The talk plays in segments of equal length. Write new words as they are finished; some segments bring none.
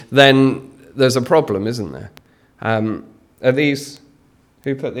then there's a problem, isn't there? Are these,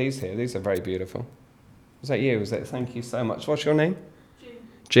 who put these here? These are very beautiful. Was that you? Thank you so much. What's your name?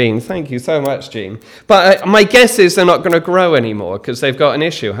 Jean, thank you so much, Jean. But my guess is they're not going to grow anymore because they've got an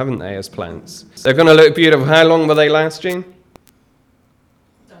issue, haven't they, as plants? They're going to look beautiful. How long will they last, Jean?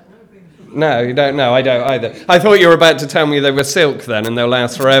 No, you don't know. I don't either. I thought you were about to tell me they were silk then and they'll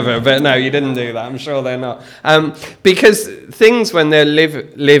last forever, but no, you didn't do that. I'm sure they're not. Because things, when they're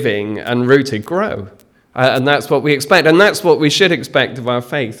living and rooted, grow. And that's what we expect. And that's what we should expect of our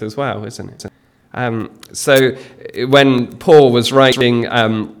faith as well, isn't it? So when Paul was writing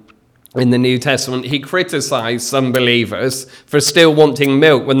in the New Testament, he criticized some believers for still wanting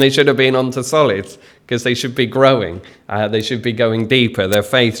milk when they should have been onto solids, because they should be growing, they should be going deeper, their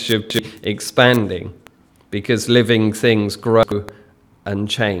faith should be expanding, because living things grow and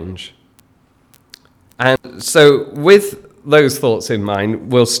change. And so with those thoughts in mind,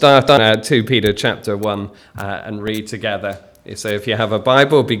 we'll start on 2 Peter chapter 1 and read together. So if you have a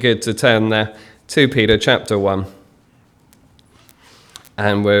Bible, it'd be good to turn there. 2 Peter chapter 1.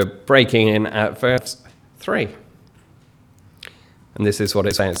 And we're breaking in at verse 3. And this is what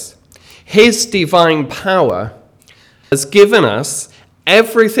it says. His divine power has given us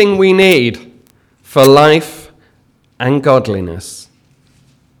everything we need for life and godliness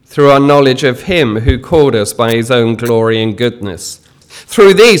through our knowledge of him who called us by his own glory and goodness.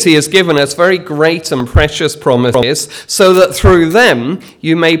 Through these he has given us very great and precious promises, so that through them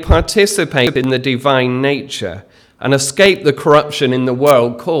you may participate in the divine nature and escape the corruption in the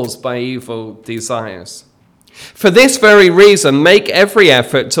world caused by evil desires. For this very reason, make every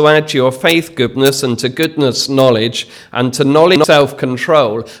effort to add to your faith goodness, and to goodness knowledge, and to knowledge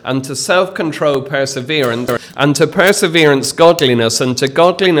self-control, and to self-control perseverance, and to perseverance godliness, and to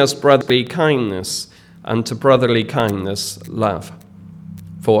godliness brotherly kindness, and to brotherly kindness love.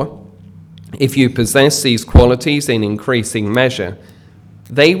 For if you possess these qualities in increasing measure,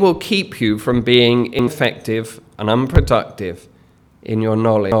 they will keep you from being ineffective and unproductive in your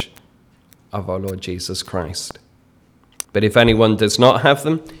knowledge of our Lord Jesus Christ. But if anyone does not have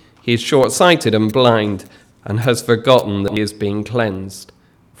them, he is short-sighted and blind, and has forgotten that he is being cleansed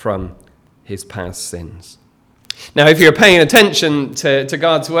from his past sins. Now, if you're paying attention to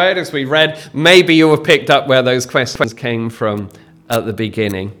God's word as we read, maybe you have picked up where those questions came from at the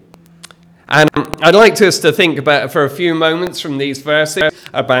beginning. And I'd like us to think about, for a few moments from these verses,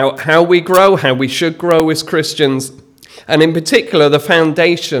 about how we grow, how we should grow as Christians, and in particular, the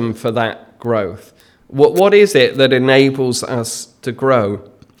foundation for that growth. What is it that enables us to grow?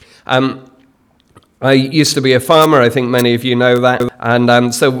 I used to be a farmer, I think many of you know that,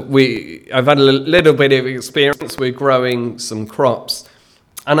 and so I've had a little bit of experience with growing some crops.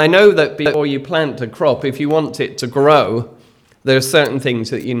 And I know that before you plant a crop, if you want it to grow, there are certain things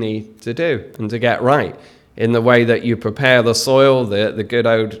that you need to do and to get right in the way that you prepare the soil, the good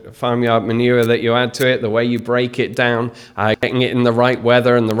old farmyard manure that you add to it, the way you break it down, getting it in the right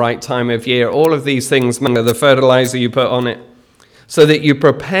weather and the right time of year, all of these things, the fertilizer you put on it, so that you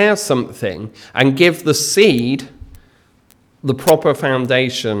prepare something and give the seed the proper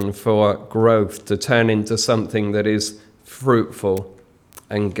foundation for growth to turn into something that is fruitful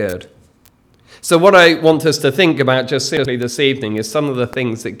and good. So what I want us to think about just simply this evening is some of the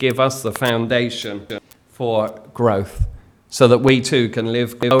things that give us the foundation for growth, so that we too can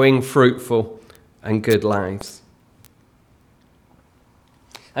live growing, fruitful, and good lives.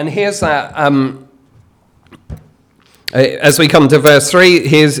 And here's that, as we come to verse 3,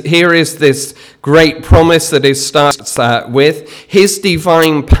 here is this great promise that it starts with. His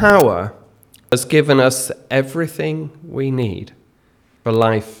divine power has given us everything we need for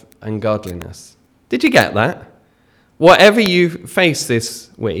life and godliness. Did you get that? Whatever you face this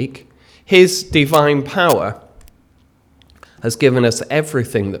week, his divine power has given us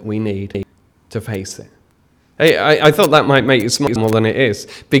everything that we need to face it. I thought that might make you smile more than it is,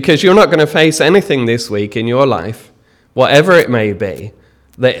 because you're not going to face anything this week in your life, whatever it may be,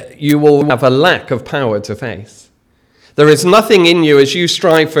 that you will have a lack of power to face. There is nothing in you as you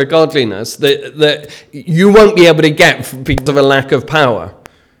strive for godliness that you won't be able to get because of a lack of power.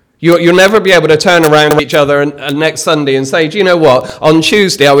 You'll never be able to turn around to each other and next Sunday and say, do you know what? On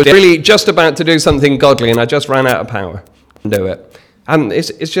Tuesday, I was really just about to do something godly and I just ran out of power to do it. And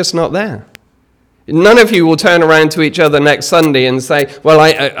it's just not there. None of you will turn around to each other next Sunday and say, well,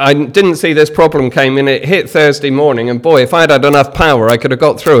 I didn't see this problem came in. It hit Thursday morning, and boy, if I'd had enough power, I could have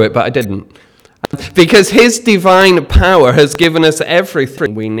got through it, but I didn't. Because his divine power has given us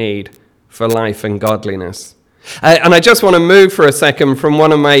everything we need for life and godliness. And I just want to move for a second from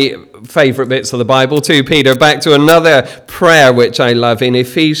one of my favourite bits of the Bible, 2 Peter, back to another prayer which I love in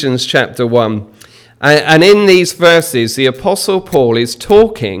Ephesians chapter 1. And in these verses, the Apostle Paul is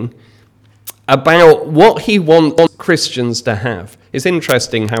talking about what he wants Christians to have. It's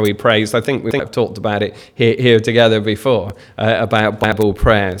interesting how he prays. I think we've talked about it here together before, about Bible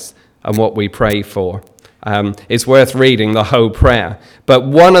prayers and what we pray for. It's worth reading the whole prayer. But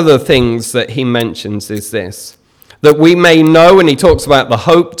one of the things that he mentions is this, that we may know, and he talks about the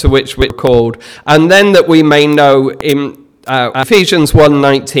hope to which we're called, and then that we may know in Ephesians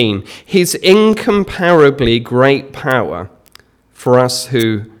 1:19, his incomparably great power for us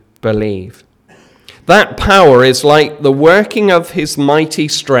who believe. That power is like the working of his mighty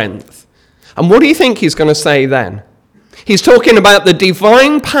strength. And what do you think he's going to say then? He's talking about the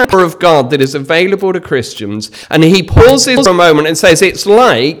divine power of God that is available to Christians, and he pauses for a moment and says it's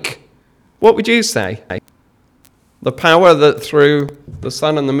like, what would you say? The power that threw the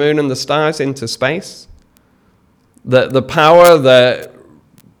sun and the moon and the stars into space? The power that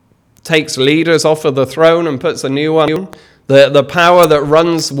takes leaders off of the throne and puts a new one on? The power that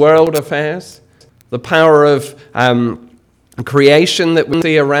runs world affairs? The power of creation that we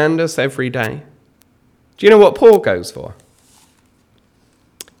see around us every day? Do you know what Paul goes for?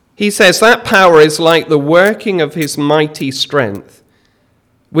 He says that power is like the working of his mighty strength,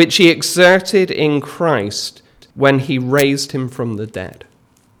 which he exerted in Christ when he raised him from the dead.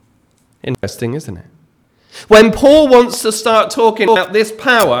 Interesting, isn't it? When Paul wants to start talking about this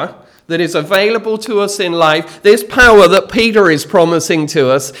power that is available to us in life, this power that Peter is promising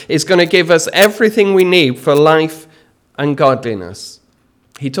to us is going to give us everything we need for life and godliness.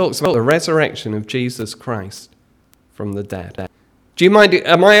 He talks about the resurrection of Jesus Christ from the dead. Do you mind,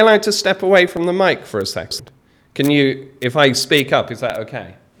 am I allowed to step away from the mic for a second? Can you, if I speak up, is that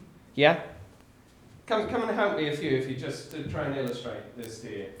okay? Yeah? Come and help me if you just to try and illustrate this to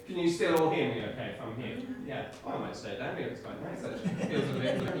you. Can you still all hear me okay if I'm here? Yeah. Oh, I might stay down here. It's quite nice actually. It feels a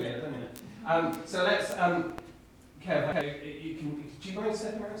bit clear, doesn't it? So let's, Kev, do you mind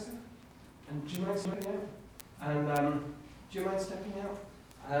stepping out, sir? And do you mind stepping out? And do you mind stepping out?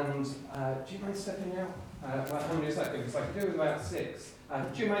 And do you mind stepping out? How many is that? Because I can do with about 6.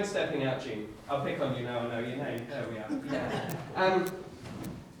 Do you mind stepping out, Jean? I'll pick on you now. I know your name. There we are. Yeah.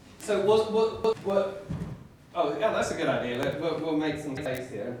 So what? Oh, yeah, that's a good idea. We'll make some space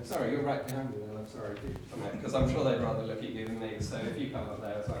here. Sorry, you're right behind me there. I'm sorry, because I'm sure they'd rather look at you than me. So if you come up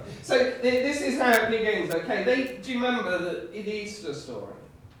there as well. So this is how it begins. Okay, do you remember the Easter story?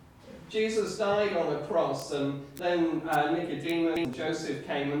 Jesus died on a cross, and then Nicodemus and Joseph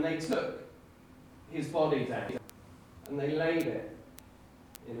came, and they took his body down, and they laid it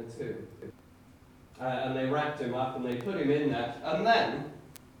in a tomb, and they wrapped him up, and they put him in there, and then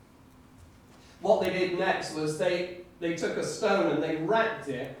what they did next was they took a stone and they wrapped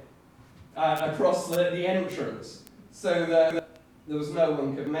it across the entrance, so that there was no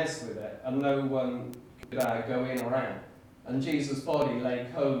one could mess with it, and no one could go in or out. And Jesus' body lay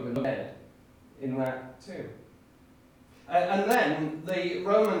cold and dead in that tomb. And then the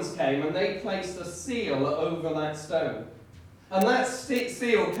Romans came and they placed a seal over that stone. And that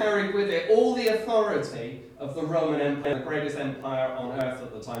seal carried with it all the authority of the Roman Empire, the greatest empire on earth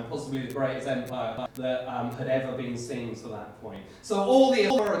at the time, possibly the greatest empire that had ever been seen to that point. So all the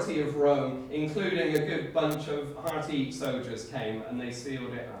authority of Rome, including a good bunch of hearty soldiers, came and they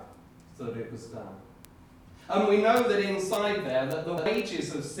sealed it up so that it was done. And we know that inside there that the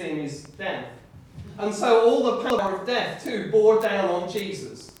wages of sin is death. And so all the power of death too bore down on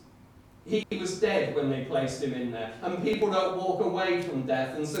Jesus. He was dead when they placed him in there. And people don't walk away from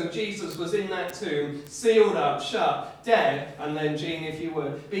death. And so Jesus was in that tomb, sealed up, shut, dead. And then, Jean, if you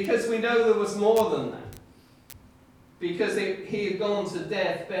would. Because we know there was more than that. Because he had gone to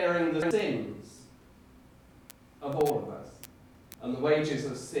death bearing the sins of all of us. And the wages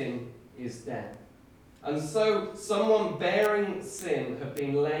of sin is death. And so someone bearing sin had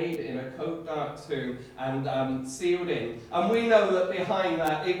been laid in a coat dark tomb and sealed in. And we know that behind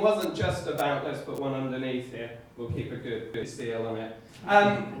that, it wasn't just about, let's put one underneath here, we'll keep a good seal on it.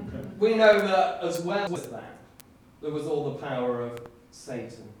 We know that as well as that, there was all the power of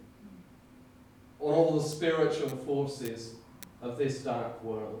Satan. All the spiritual forces of this dark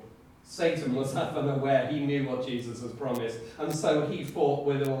world. Satan was unaware, he knew what Jesus was promised. And so he fought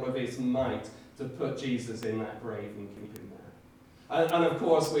with all of his might to put Jesus in that grave and keep him there. And of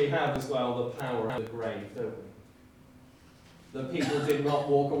course we have as well the power of the grave, don't we? The people did not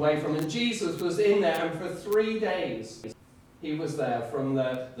walk away from it. And Jesus was in there, and for 3 days he was there, from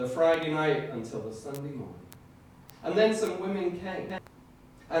the Friday night until the Sunday morning. And then some women came.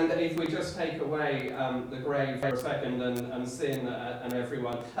 And if we just take away the grave for a second and sin and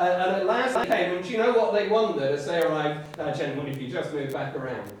everyone. And at last they came, and do you know what they wondered as they arrived? Gentlemen, if you just move back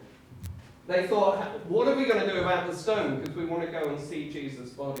around. They thought, what are we going to do about the stone? Because we want to go and see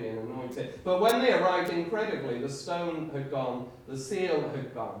Jesus' body and anoint it. But when they arrived, incredibly, the stone had gone, the seal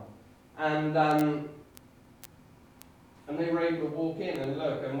had gone. And they were able to walk in and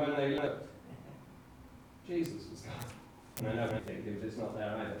look, and when they looked, Jesus was gone. And I know it's not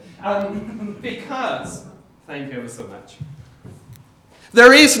there either. Because, thank you ever so much,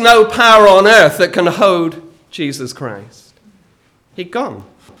 there is no power on earth that can hold Jesus Christ. He'd gone.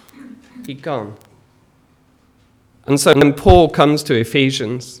 He'd gone. And so when Paul comes to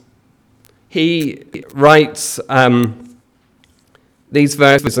Ephesians, he writes these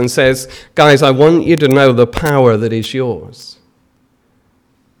verses and says, guys, I want you to know the power that is yours.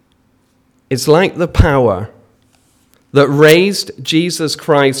 It's like the power that raised Jesus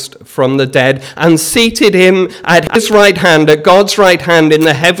Christ from the dead and seated him at his right hand, at God's right hand in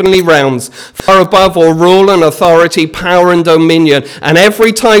the heavenly realms, far above all rule and authority, power and dominion, and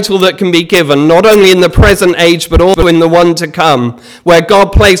every title that can be given, not only in the present age, but also in the one to come, where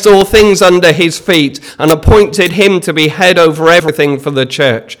God placed all things under his feet and appointed him to be head over everything for the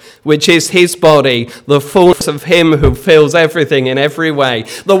church, which is his body, the fullness of him who fills everything in every way.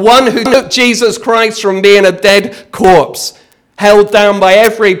 The one who took Jesus Christ from being a dead corpse, held down by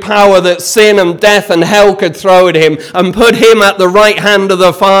every power that sin and death and hell could throw at him, and put him at the right hand of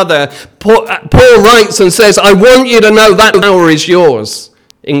the Father. Paul writes and says, I want you to know that power is yours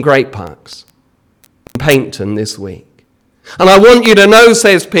in Great Parks, in Paynton this week. And I want you to know,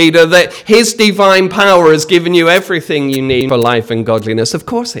 says Peter, that his divine power has given you everything you need for life and godliness. Of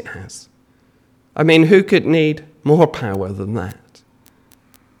course it has. I mean, who could need more power than that?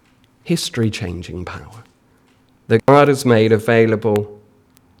 History-changing power that God has made available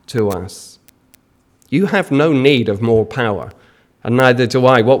to us. You have no need of more power, and neither do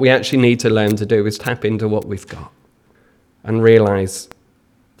I. What we actually need to learn to do is tap into what we've got and realize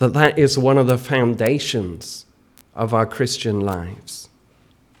that that is one of the foundations of our Christian lives.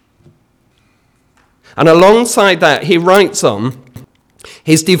 And alongside that, he writes on,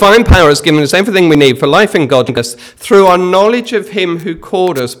 his divine power has given us everything we need for life and godliness through our knowledge of him who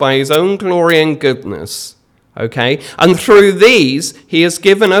called us by his own glory and goodness. Okay? And through these, he has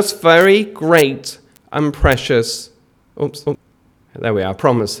given us very great and precious,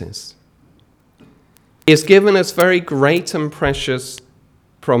 promises. He has given us very great and precious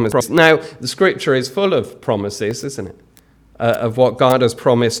promises. Now, the scripture is full of promises, isn't it? Of what God has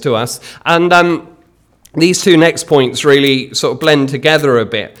promised to us. And these two next points really sort of blend together a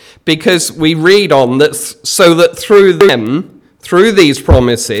bit, because we read on that so that through them, through these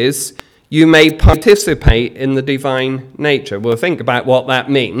promises, you may participate in the divine nature. We'll think about what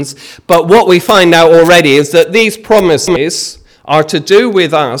that means. But what we find out already is that these promises are to do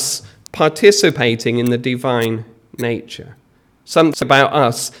with us participating in the divine nature. Something about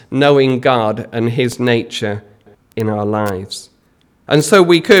us knowing God and his nature in our lives. And so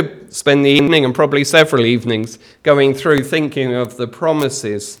we could spend the evening, and probably several evenings, going through thinking of the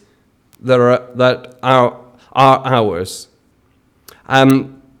promises that are ours.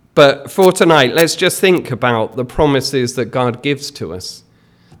 But for tonight, let's just think about the promises that God gives to us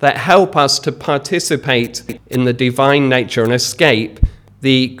that help us to participate in the divine nature and escape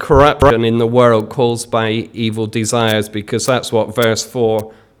the corruption in the world caused by evil desires, because that's what verse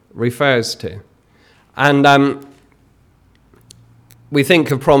 4 refers to. And we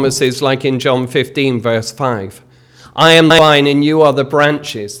think of promises like in John 15, verse 5. I am the vine and you are the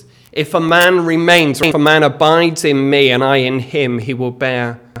branches. If a man remains, if a man abides in me and I in him, he will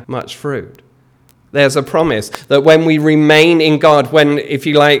bear much fruit. There's a promise that when we remain in God, when, if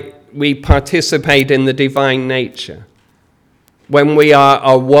you like, we participate in the divine nature, when we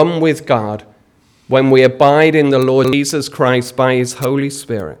are one with God, when we abide in the Lord Jesus Christ by his Holy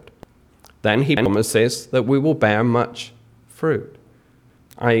Spirit, then he promises that we will bear much fruit.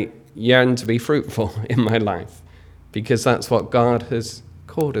 I yearn to be fruitful in my life because that's what God has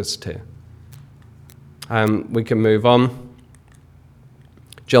called us to. We can move on.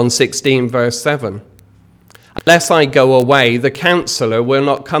 John 16, verse 7. Unless I go away, the counselor will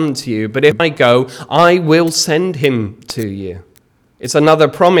not come to you, but if I go, I will send him to you. It's another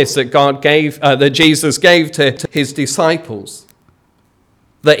promise that that Jesus gave to his disciples,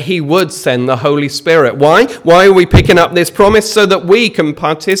 that he would send the Holy Spirit. Why? Why are we picking up this promise? So that we can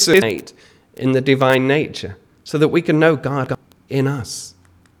participate in the divine nature, so that we can know God in us.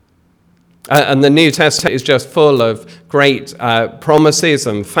 And the New Testament is just full of great promises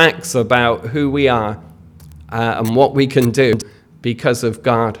and facts about who we are and what we can do because of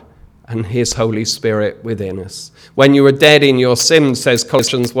God and his Holy Spirit within us. When you were dead in your sins, says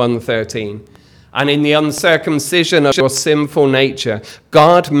Colossians 1:13, and in the uncircumcision of your sinful nature,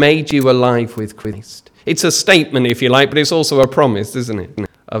 God made you alive with Christ. It's a statement, if you like, but it's also a promise, isn't it,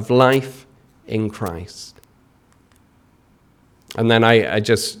 of life in Christ. And then I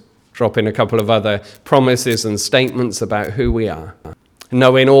just drop in a couple of other promises and statements about who we are.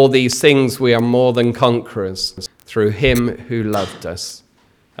 Knowing all these things, we are more than conquerors through him who loved us.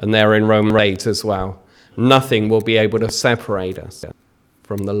 And there in Romans 8 as well. Nothing will be able to separate us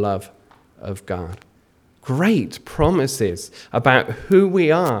from the love of God. Great promises about who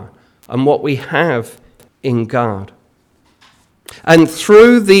we are and what we have in God. And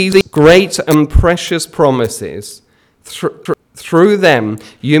through these great and precious promises, through them,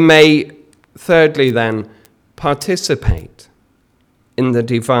 you may, thirdly then, participate in the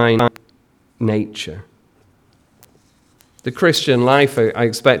divine nature. The Christian life, I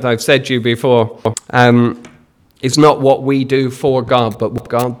expect I've said to you before, is not what we do for God, but what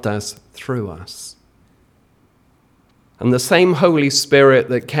God does through us. And the same Holy Spirit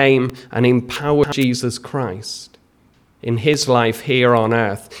that came and empowered Jesus Christ in his life here on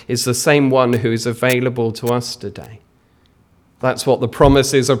earth is the same one who is available to us today. That's what the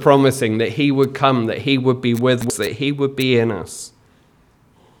promises are promising, that he would come, that he would be with us, that he would be in us.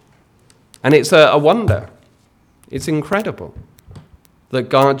 And it's a wonder. It's incredible that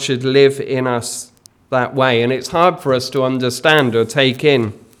God should live in us that way. And it's hard for us to understand or take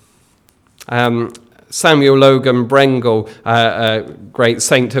in. Samuel Logan Brengle, a great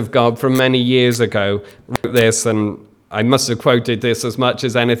saint of God from many years ago, wrote this, and I must have quoted this as much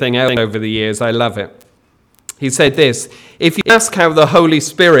as anything else over the years. I love it. He said this: if you ask how the Holy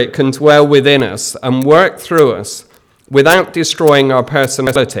Spirit can dwell within us and work through us without destroying our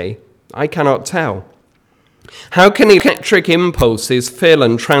personality, I cannot tell. How can electric impulses fill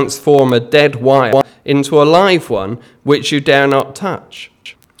and transform a dead wire into a live one which you dare not touch?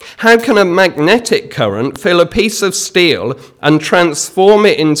 How can a magnetic current fill a piece of steel and transform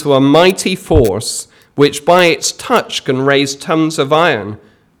it into a mighty force which by its touch can raise tons of iron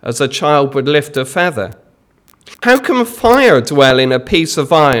as a child would lift a feather? How can fire dwell in a piece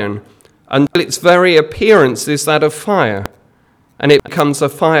of iron until its very appearance is that of fire and it becomes a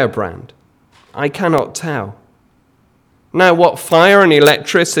firebrand? I cannot tell. Now, what fire and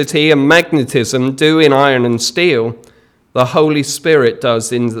electricity and magnetism do in iron and steel, the Holy Spirit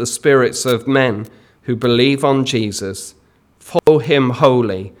does in the spirits of men who believe on Jesus, follow him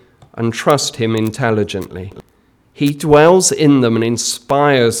wholly, and trust him intelligently. He dwells in them and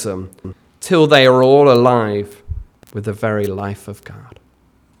inspires them till they are all alive with the very life of God.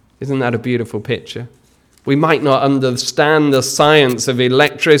 Isn't that a beautiful picture? We might not understand the science of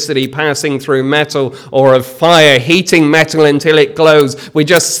electricity passing through metal or of fire heating metal until it glows. We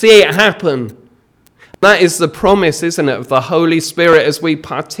just see it happen. That is the promise, isn't it, of the Holy Spirit as we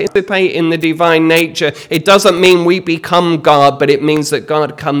participate in the divine nature. It doesn't mean we become God, but it means that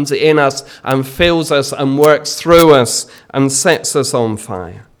God comes in us and fills us and works through us and sets us on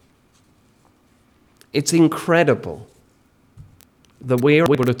fire. It's incredible that we are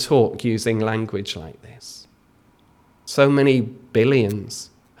able to talk using language like this. So many billions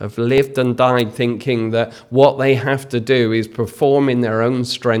have lived and died thinking that what they have to do is perform in their own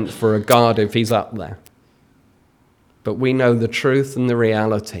strength for a God if he's up there. But we know the truth and the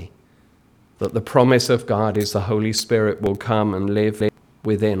reality that the promise of God is the Holy Spirit will come and live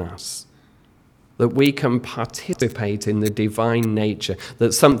within us. That we can participate in the divine nature,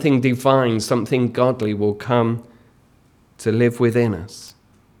 that something divine, something godly will come to live within us.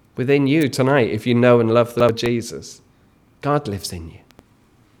 Within you tonight, if you know and love the Lord Jesus, God lives in you.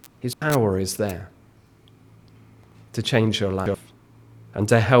 His power is there to change your life and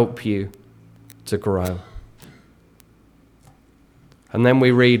to help you to grow. And then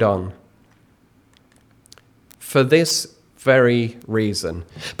we read on. For this very reason,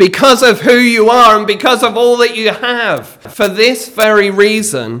 because of who you are and because of all that you have, for this very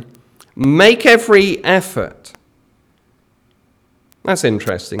reason, make every effort. That's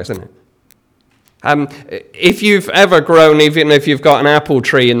interesting, isn't it? If you've ever grown, even if you've got an apple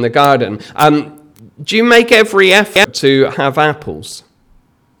tree in the garden, do you make every effort to have apples?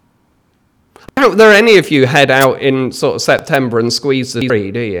 Don't there any of you head out in sort of September and squeeze the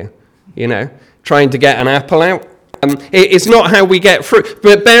tree, do you? You know, trying to get an apple out? It's not how we get fruit,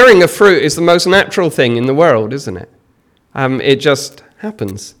 but bearing a fruit is the most natural thing in the world, isn't it? It just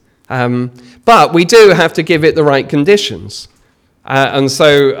happens. But we do have to give it the right conditions. And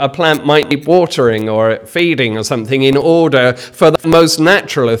so a plant might need watering or feeding or something in order for the most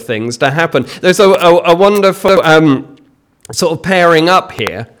natural of things to happen. There's a wonderful sort of pairing up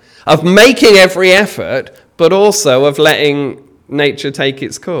here of making every effort, but also of letting nature take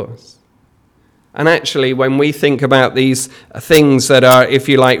its course. And actually, when we think about these things that are, if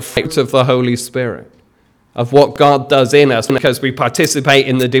you like, fruits of the Holy Spirit, of what God does in us because we participate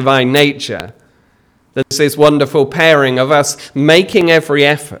in the divine nature, there's this wonderful pairing of us making every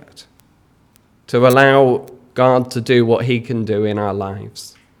effort to allow God to do what he can do in our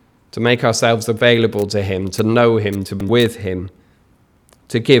lives, to make ourselves available to him, to know him, to be with him,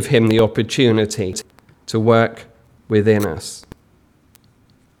 to give him the opportunity to work within us.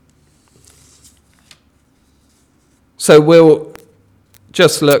 So we'll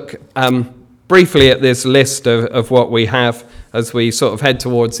just look briefly at this list of what we have as we sort of head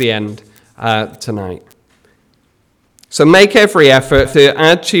towards the end tonight. So make every effort to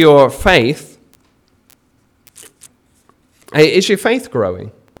add to your faith. Is your faith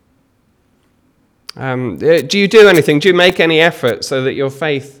growing? Do you do anything? Do you make any effort so that your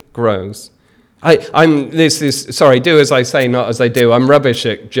faith grows? Do as I say, not as I do. I'm rubbish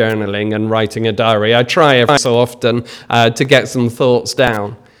at journaling and writing a diary. I try every so often to get some thoughts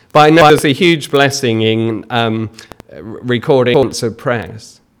down. But I know there's a huge blessing in recording thoughts of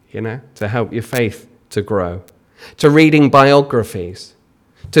prayers, to help your faith to grow. To reading biographies.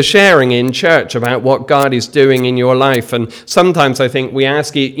 To sharing in church about what God is doing in your life. And sometimes I think we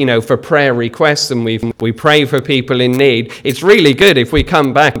ask, for prayer requests and we pray for people in need. It's really good if we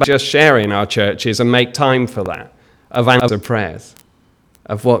come back and just share in our churches and make time for that, of answered prayers,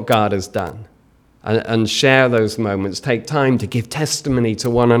 of what God has done. And share those moments. Take time to give testimony to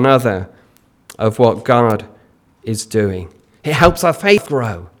one another of what God is doing. It helps our faith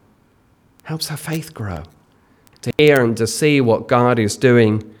grow. To hear and to see what God is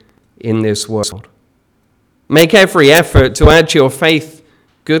doing in this world. Make every effort to add to your faith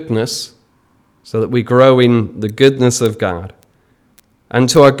goodness so that we grow in the goodness of God. And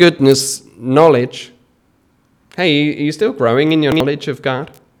to our goodness, knowledge. Hey, are you still growing in your knowledge of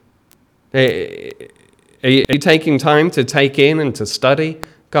God? Are you taking time to take in and to study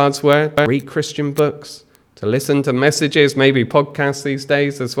God's word, read Christian books, to listen to messages, maybe podcasts these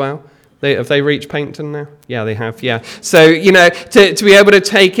days as well? Have they reached Paynton now? Yeah, they have, yeah. So, to be able to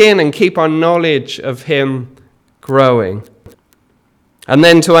take in and keep our knowledge of him growing. And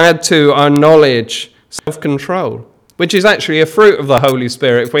then to add to our knowledge, self-control, which is actually a fruit of the Holy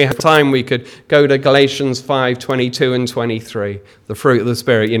Spirit. If we have time, we could go to Galatians 5:22 and 23. The fruit of the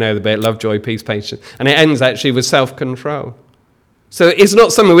Spirit, the bit, love, joy, peace, patience. And it ends actually with self-control. So it's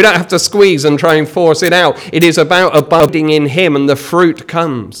not something we don't have to squeeze and try and force it out. It is about abiding in him, and the fruit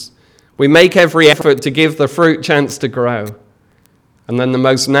comes. We make every effort to give the fruit chance to grow. And then the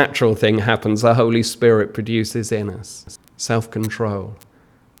most natural thing happens. The Holy Spirit produces in us self-control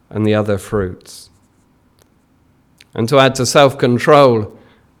and the other fruits. And to add to self-control,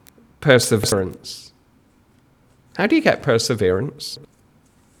 perseverance. How do you get perseverance?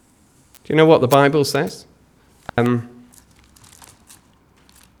 Do you know what the Bible says? We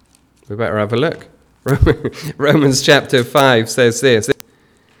better have a look. Romans chapter 5 says this.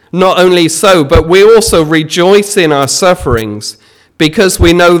 Not only so, but we also rejoice in our sufferings because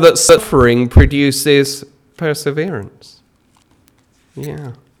we know that suffering produces perseverance.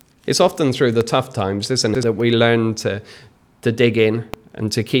 Yeah. It's often through the tough times, isn't it, that we learn to dig in and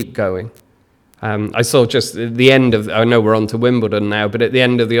to keep going. I saw just at the end of, I know we're on to Wimbledon now, but at the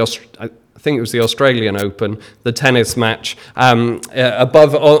end of I think it was the Australian Open, the tennis match,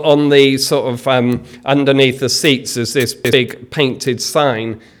 above on the sort of underneath the seats is this big painted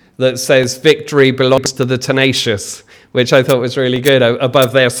sign that says victory belongs to the tenacious, which I thought was really good,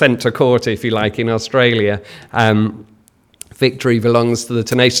 above their centre court, if you like, in Australia. Victory belongs to the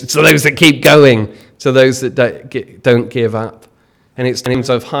tenacious, to those that keep going, to those that don't give up. And it's times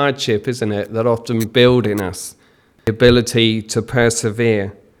of hardship, isn't it, that often build in us the ability to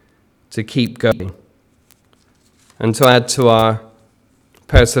persevere, to keep going. And to add to our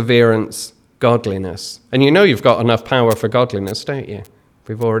perseverance, godliness. And you've got enough power for godliness, don't you?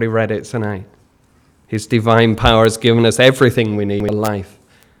 We've already read it tonight. His divine power has given us everything we need in life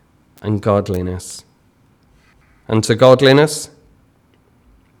and godliness. And to godliness,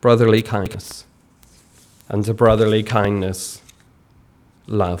 brotherly kindness. And to brotherly kindness,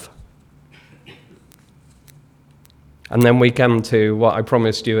 love. And then we come to what I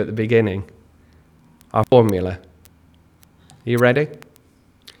promised you at the beginning, our formula. Are you ready?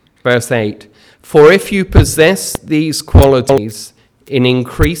 Verse 8. For if you possess these qualities in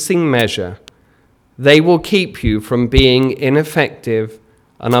increasing measure, they will keep you from being ineffective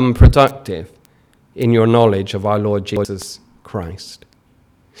and unproductive in your knowledge of our Lord Jesus Christ.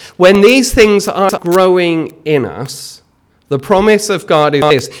 When these things are growing in us, The promise of God is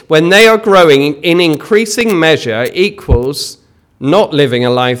this: when they are growing in increasing measure equals not living a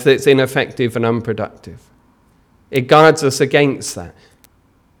life that's ineffective and unproductive. It guards us against that.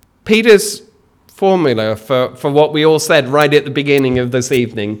 Peter's formula for what we all said right at the beginning of this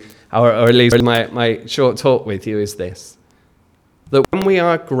evening, or at least my short talk with you, is this: that when we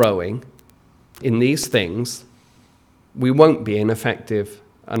are growing in these things, we won't be ineffective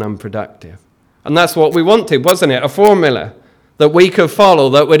and unproductive. And that's what we wanted, wasn't it? A formula that we could follow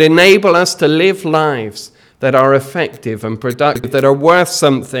that would enable us to live lives that are effective and productive, that are worth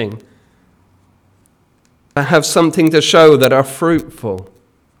something, that have something to show, that are fruitful.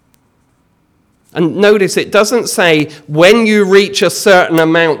 And notice it doesn't say when you reach a certain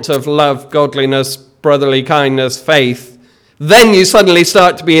amount of love, godliness, brotherly kindness, faith, then you suddenly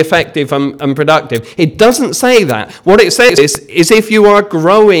start to be effective and productive. It doesn't say that. What it says is if you are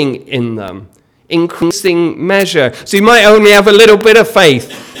growing in them, increasing measure. So you might only have a little bit of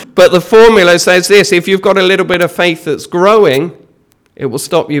faith, but the formula says this: if you've got a little bit of faith that's growing, it will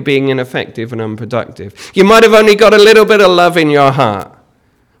stop you being ineffective and unproductive. You might have only got a little bit of love in your heart,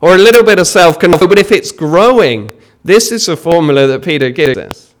 or a little bit of self-control, but if it's growing, this is the formula that Peter gives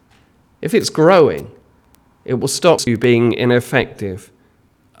us. If it's growing, it will stop you being ineffective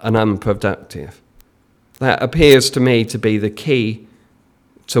and unproductive. That appears to me to be the key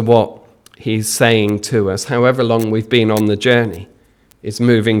to what he's saying to us. However long we've been on the journey, it's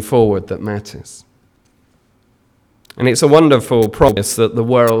moving forward that matters. And it's a wonderful promise that the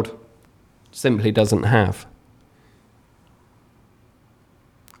world simply doesn't have.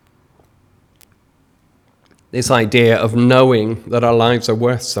 This idea of knowing that our lives are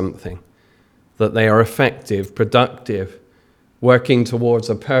worth something, that they are effective, productive, working towards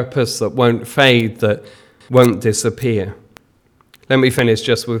a purpose that won't fade, that won't disappear. Let me finish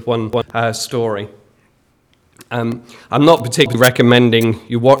just with one story. I'm not particularly recommending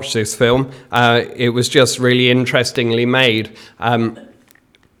you watch this film. It was just really interestingly made.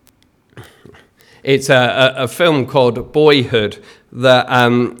 It's a film called Boyhood that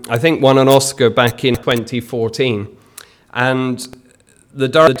I think won an Oscar back in 2014. And the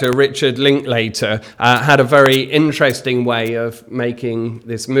director, Richard Linklater, had a very interesting way of making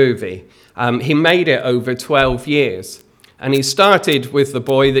this movie. He made it over 12 years. And he started with the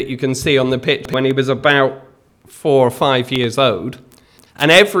boy that you can see on the picture when he was about 4 or 5 years old.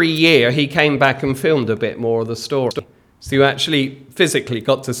 And every year he came back and filmed a bit more of the story. So you actually physically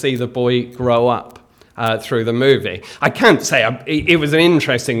got to see the boy grow up through the movie. I can't say it was an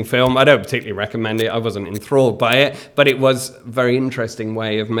interesting film. I don't particularly recommend it. I wasn't enthralled by it. But it was a very interesting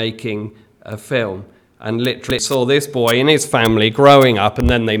way of making a film. And literally saw this boy and his family growing up, and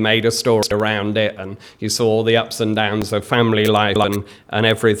then they made a story around it, and you saw all the ups and downs of family life and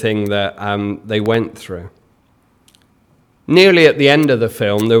everything that they went through. Nearly at the end of the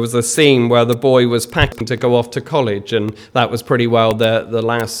film, there was a scene where the boy was packing to go off to college, and that was pretty well the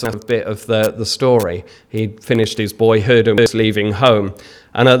last bit of the story. He'd finished his boyhood and was leaving home.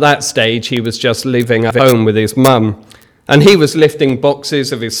 And at that stage, he was just living at home with his mum. And he was lifting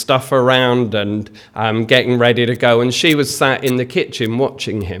boxes of his stuff around and getting ready to go. And she was sat in the kitchen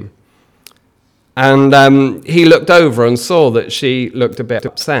watching him. And he looked over and saw that she looked a bit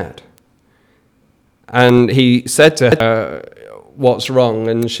upset. And he said to her, "What's wrong?"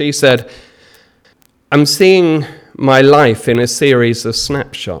 And she said, "I'm seeing my life in a series of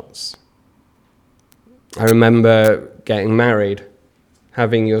snapshots. I remember getting married,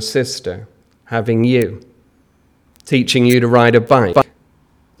 having your sister, having you, teaching you to ride a bike,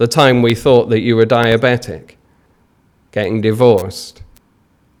 the time we thought that you were diabetic, getting divorced,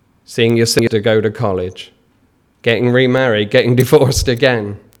 seeing your sister go to college, getting remarried, getting divorced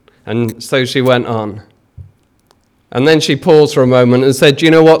again." And so she went on. And then she paused for a moment and said, "Do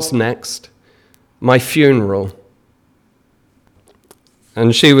you know what's next? My funeral."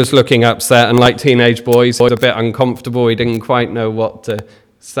 And she was looking upset, and like teenage boys, he was a bit uncomfortable. He didn't quite know what to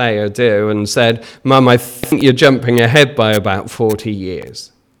say or do, and said, "Mum, I think you're jumping ahead by about 40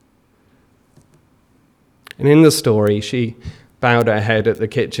 years. And in the story, she bowed her head at the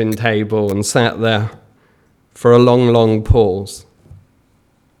kitchen table and sat there for a long, long pause,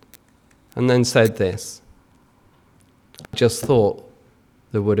 and then said this: "I just thought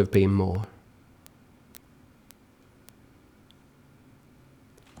there would have been more."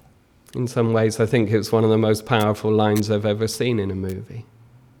 In some ways, I think it's one of the most powerful lines I've ever seen in a movie.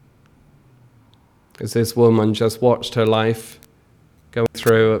 As this woman just watched her life go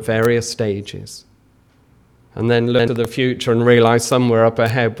through at various stages, and then looked to the future and realized somewhere up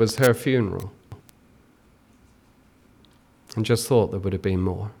ahead was her funeral, and just thought there would have been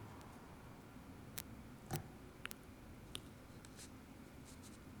more.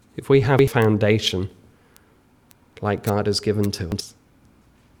 if we have a foundation like God has given to us,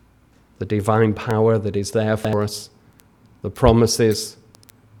 the divine power that is there for us, the promises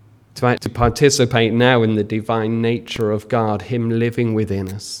to actually participate now in the divine nature of God, him living within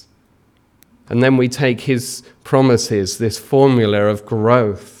us. And then we take his promises, this formula of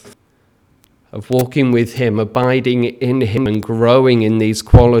growth, of walking with him, abiding in him and growing in these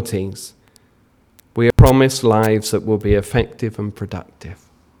qualities. We are promised lives that will be effective and productive.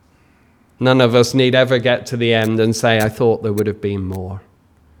 None of us need ever get to the end and say, I thought there would have been more.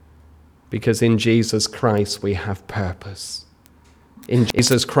 Because in Jesus Christ we have purpose. In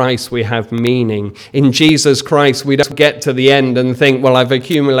Jesus Christ we have meaning. In Jesus Christ we don't get to the end and think, well, I've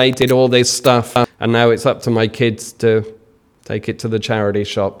accumulated all this stuff and now it's up to my kids to take it to the charity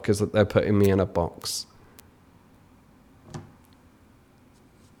shop because they're putting me in a box.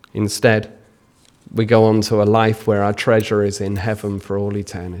 Instead, we go on to a life where our treasure is in heaven for all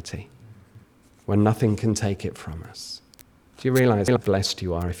eternity, where nothing can take it from us. Do you realize how blessed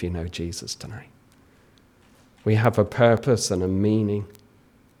you are if you know Jesus tonight? We have a purpose and a meaning,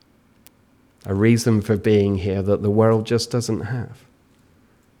 a reason for being here that the world just doesn't have.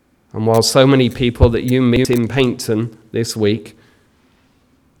 And while so many people that you meet in Paynton this week,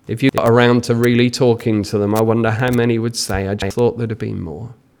 if you got around to really talking to them, I wonder how many would say, I just thought there'd have been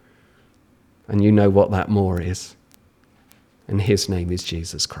more. And you know what that more is. And his name is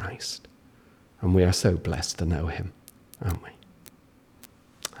Jesus Christ. And we are so blessed to know him, aren't we?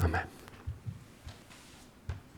 Amen.